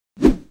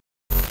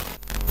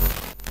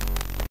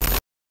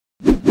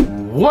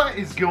What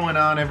is going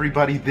on,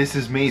 everybody? This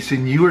is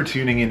Mason. You are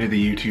tuning into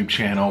the YouTube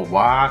channel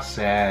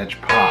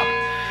Wasatch Pop.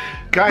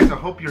 Guys, I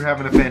hope you're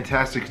having a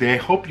fantastic day.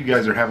 Hope you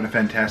guys are having a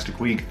fantastic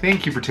week.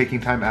 Thank you for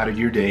taking time out of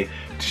your day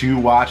to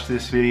watch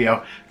this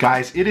video.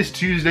 Guys, it is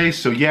Tuesday,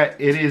 so yeah,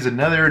 it is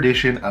another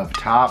edition of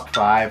Top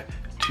 5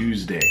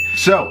 Tuesday.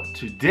 So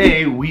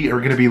today we are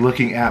going to be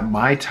looking at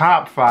my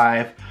top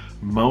 5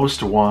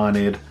 most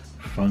wanted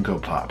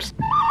Funko Pops.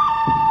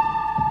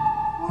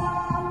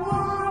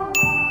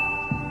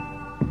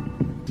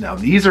 Now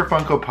these are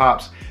Funko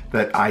Pops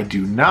that I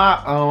do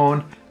not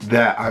own,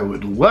 that I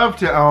would love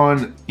to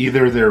own.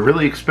 Either they're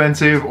really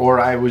expensive or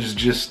I was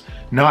just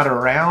not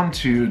around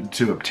to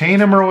obtain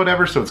them or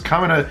whatever, so it's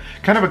kind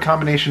of a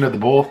combination of the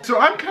both. So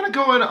I'm kind of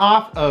going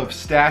off of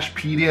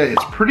Stashpedia.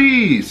 It's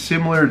pretty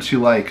similar to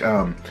like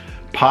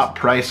Pop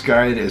Price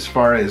Guide as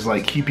far as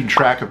like keeping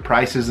track of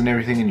prices and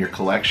everything in your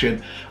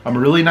collection. A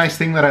really nice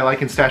thing that I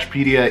like in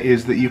Stashpedia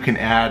is that you can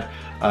add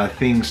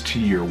things to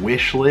your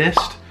wish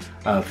list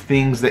of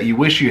things that you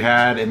wish you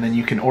had, and then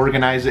you can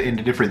organize it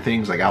into different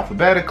things like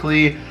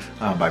alphabetically,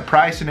 by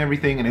price and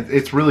everything, and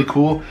it's really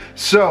cool.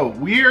 So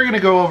we are gonna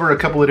go over a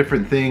couple of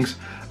different things.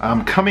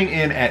 Coming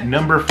in at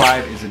number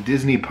 5 is a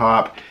Disney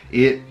Pop.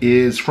 It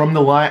is from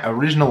the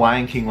original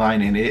Lion King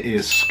line, and it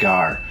is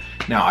Scar.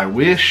 Now I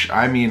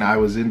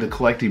was into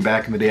collecting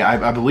back in the day.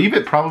 I believe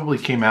it probably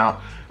came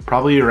out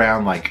probably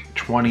around like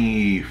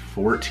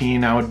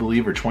 2014, I would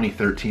believe, or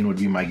 2013 would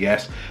be my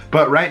guess.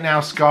 But right now,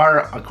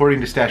 Scar,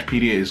 according to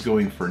Stashpedia, is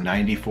going for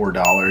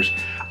 $94.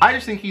 I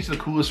just think he's the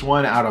coolest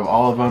one out of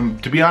all of them.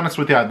 To be honest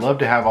with you, I'd love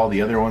to have all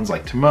the other ones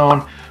like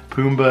Timon,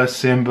 Pumbaa,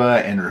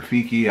 Simba, and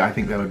Rafiki. I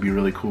think that would be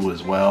really cool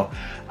as well.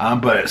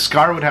 But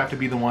Scar would have to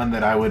be the one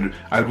that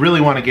I'd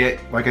really want to get.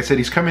 Like I said,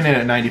 he's coming in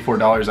at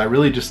 $94. I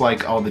really just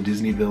like all the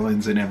Disney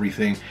villains and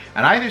everything,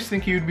 and I just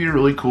think he would be a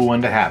really cool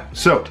one to have.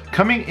 So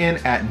coming in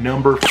at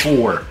number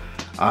 4,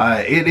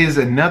 it is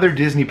another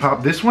Disney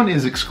Pop. This one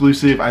is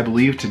exclusive, I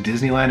believe, to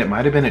Disneyland. It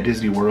might have been at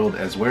Disney World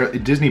as well,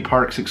 Disney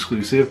Parks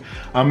exclusive,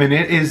 and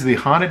it is the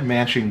Haunted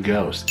Mansion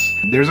Ghosts.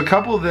 There's a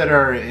couple that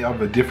are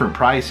of a different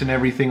price and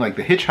everything, like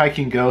the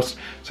Hitchhiking Ghost.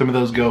 Some of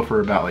those go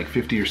for about like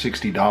 $50 or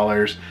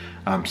 $60.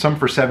 Some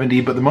for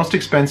 $70, but the most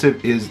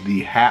expensive is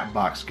the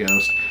Hatbox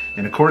Ghost,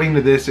 and according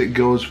to this, it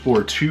goes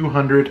for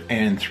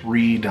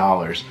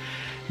 $203.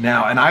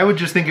 Now, and I would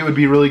just think it would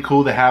be really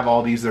cool to have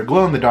all these. They're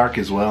glow in the dark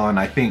as well, and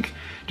I think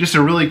just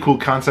a really cool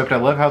concept. I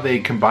love how they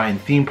combine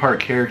theme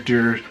park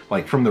characters,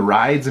 like from the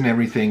rides and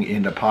everything,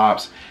 into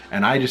Pops,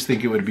 and I just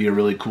think it would be a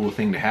really cool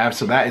thing to have.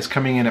 So that is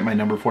coming in at my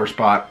number 4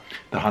 spot,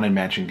 the Haunted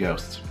Mansion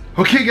Ghosts.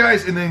 Okay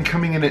guys, and then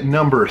coming in at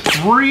number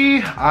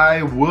 3,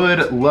 I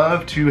would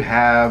love to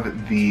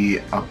have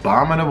the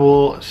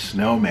Abominable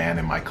Snowman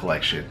in my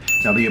collection.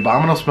 Now the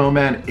Abominable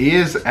Snowman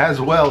is as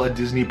well a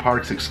Disney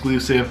Parks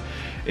exclusive,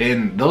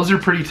 and those are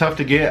pretty tough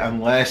to get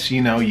unless,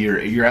 you know,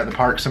 you're at the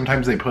park.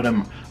 Sometimes they put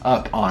them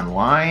up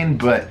online,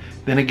 but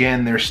then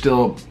again, they're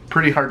still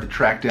pretty hard to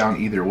track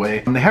down either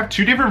way. And they have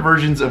 2 different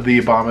versions of the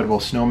Abominable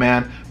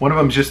Snowman. One of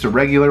them is just a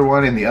regular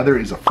one, and the other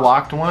is a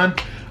flocked one.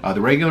 The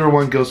regular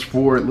one goes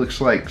for, it looks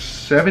like,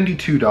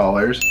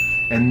 $72,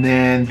 and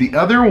then the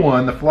other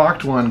one, the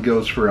flocked one,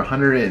 goes for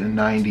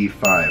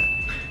 $195.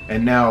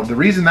 And now the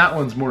reason that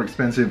one's more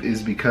expensive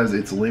is because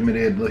it's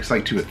limited, looks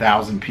like, to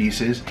 1,000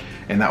 pieces,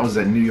 and that was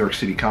at New York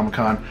City Comic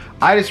Con.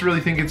 I just really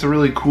think it's a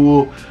really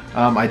cool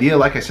idea,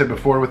 like I said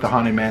before, with the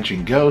Haunted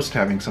Mansion Ghost,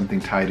 having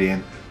something tied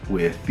in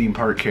with theme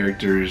park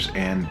characters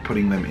and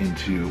putting them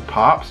into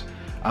Pops.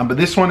 But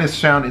this one is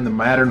found in the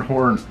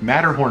Matterhorn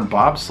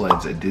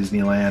bobsleds at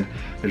Disneyland.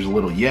 There's a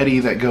little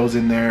Yeti that goes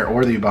in there,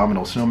 or the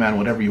Abominable Snowman,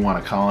 whatever you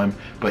want to call him.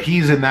 But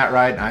he's in that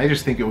ride, and I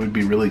just think it would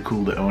be really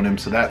cool to own him.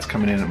 So that's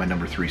coming in at my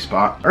number 3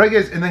 spot. All right,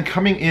 guys, and then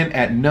coming in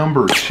at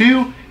number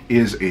 2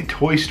 is a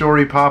Toy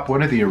Story Pop,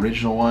 one of the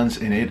original ones,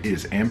 and it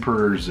is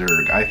Emperor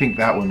Zurg. I think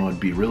that one would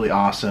be really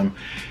awesome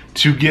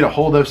to get a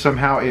hold of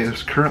somehow. It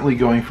is currently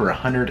going for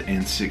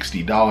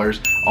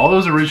 $160. All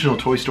those original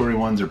Toy Story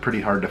ones are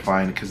pretty hard to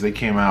find because they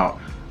came out,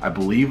 I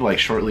believe, like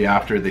shortly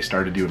after they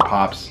started doing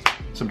Pops,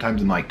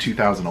 sometimes in like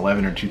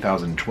 2011 or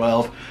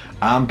 2012.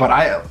 But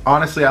I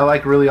honestly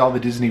like really all the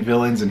Disney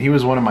villains, and he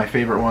was one of my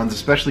favorite ones,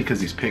 especially because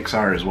he's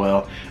Pixar as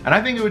well. And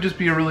I think it would just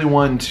be a really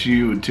one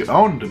to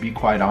own, to be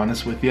quite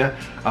honest with you.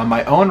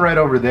 My own right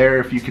over there,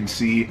 if you can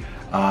see,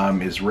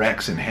 is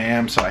Rex and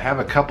Ham. So I have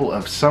a couple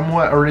of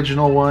somewhat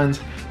original ones,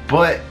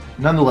 but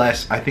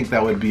nonetheless, I think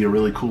that would be a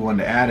really cool one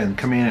to add. And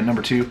coming in at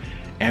number 2,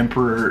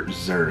 Emperor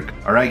Zurg.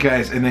 All right,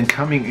 guys, and then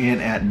coming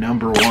in at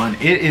number 1,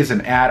 it is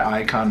an Ad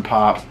Icon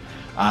Pop.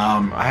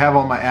 I have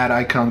all my Ad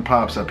Icon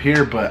Pops up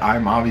here, but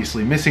I'm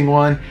obviously missing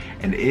one,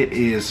 and it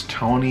is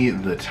Tony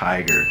the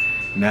Tiger.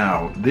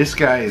 Now, this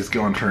guy is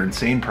going for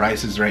insane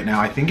prices right now.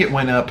 I think it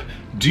went up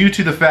due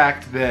to the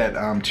fact that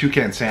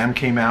Toucan Sam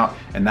came out,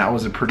 and that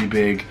was a pretty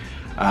big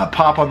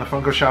pop on the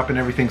Funko shop and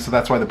everything, so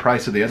that's why the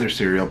price of the other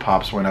cereal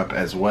pops went up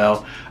as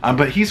well.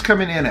 But he's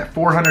coming in at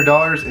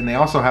 $400, and they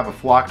also have a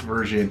flocked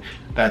version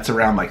that's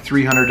around like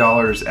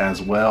 $300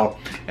 as well.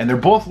 And they're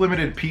both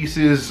limited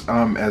pieces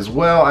as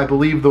well. I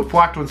believe the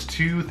flocked one's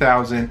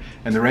 $2,000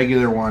 and the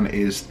regular one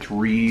is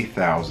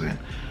 $3,000.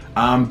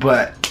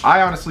 But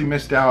I honestly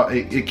missed out.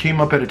 It came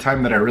up at a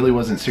time that I really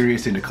wasn't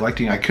serious into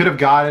collecting. I could have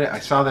got it. I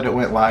saw that it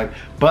went live,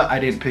 but I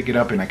didn't pick it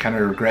up, and I kind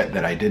of regret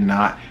that I did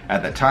not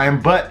at that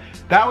time. But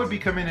that would be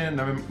coming in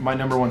my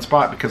 #1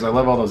 spot because I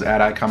love all those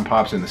ad icon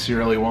pops and the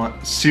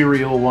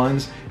cereal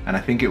ones, and I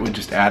think it would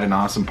just add an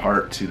awesome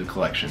part to the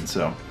collection.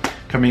 So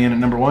coming in at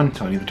 #1,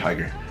 Tony the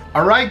Tiger.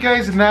 Alright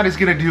guys, and that is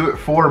going to do it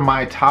for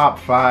my top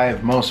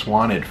 5 most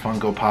wanted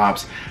Funko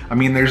Pops. I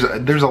mean, there's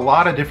a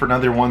lot of different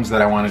other ones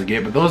that I wanted to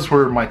get, but those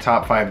were my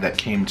top 5 that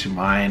came to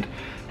mind.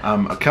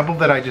 A couple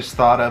that I just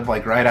thought of,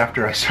 like right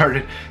after I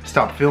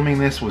stopped filming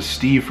this, was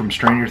Steve from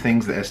Stranger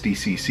Things, the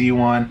SDCC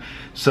one.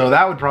 So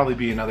that would probably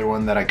be another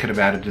one that I could have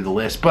added to the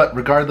list. But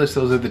regardless,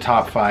 those are the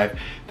top 5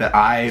 that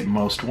I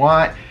most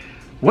want.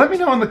 Let me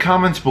know in the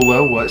comments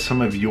below what some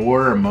of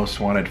your most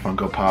wanted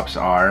Funko Pops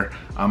are.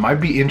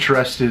 I'd be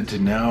interested to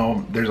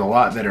know. There's a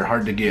lot that are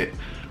hard to get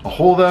a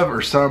hold of,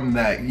 or some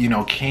that, you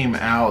know, came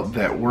out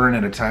that weren't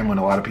at a time when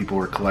a lot of people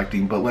were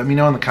collecting. But let me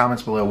know in the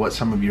comments below what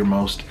some of your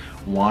most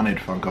wanted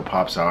Funko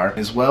Pops are.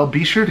 As well,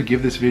 be sure to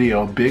give this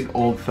video a big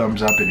old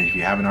thumbs up, and if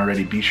you haven't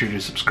already, be sure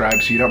to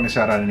subscribe so you don't miss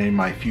out on any of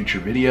my future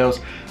videos.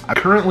 I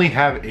currently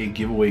have a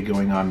giveaway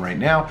going on right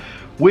now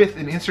with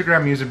an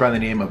Instagram user by the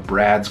name of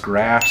Brad's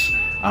Graphs.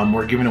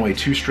 We're giving away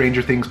 2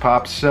 Stranger Things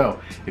pops, so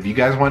if you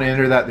guys want to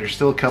enter that, there's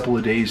still a couple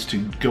of days to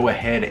go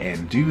ahead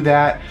and do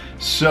that.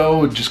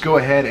 So just go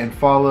ahead and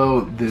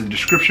follow the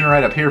description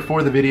right up here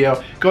for the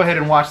video. Go ahead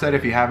and watch that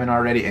if you haven't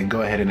already, and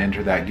go ahead and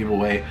enter that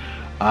giveaway.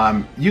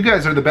 You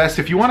guys are the best.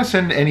 If you want to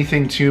send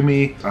anything to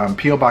me,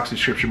 P.O. Box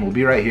description will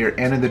be right here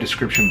and in the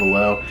description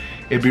below.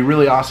 It'd be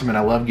really awesome, and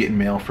I love getting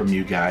mail from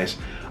you guys.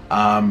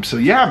 So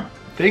yeah.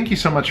 Thank you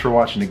so much for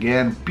watching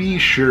again. Be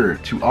sure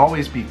to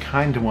always be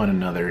kind to one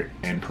another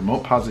and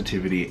promote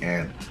positivity,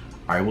 and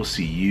I will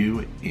see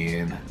you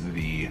in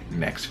the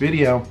next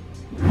video.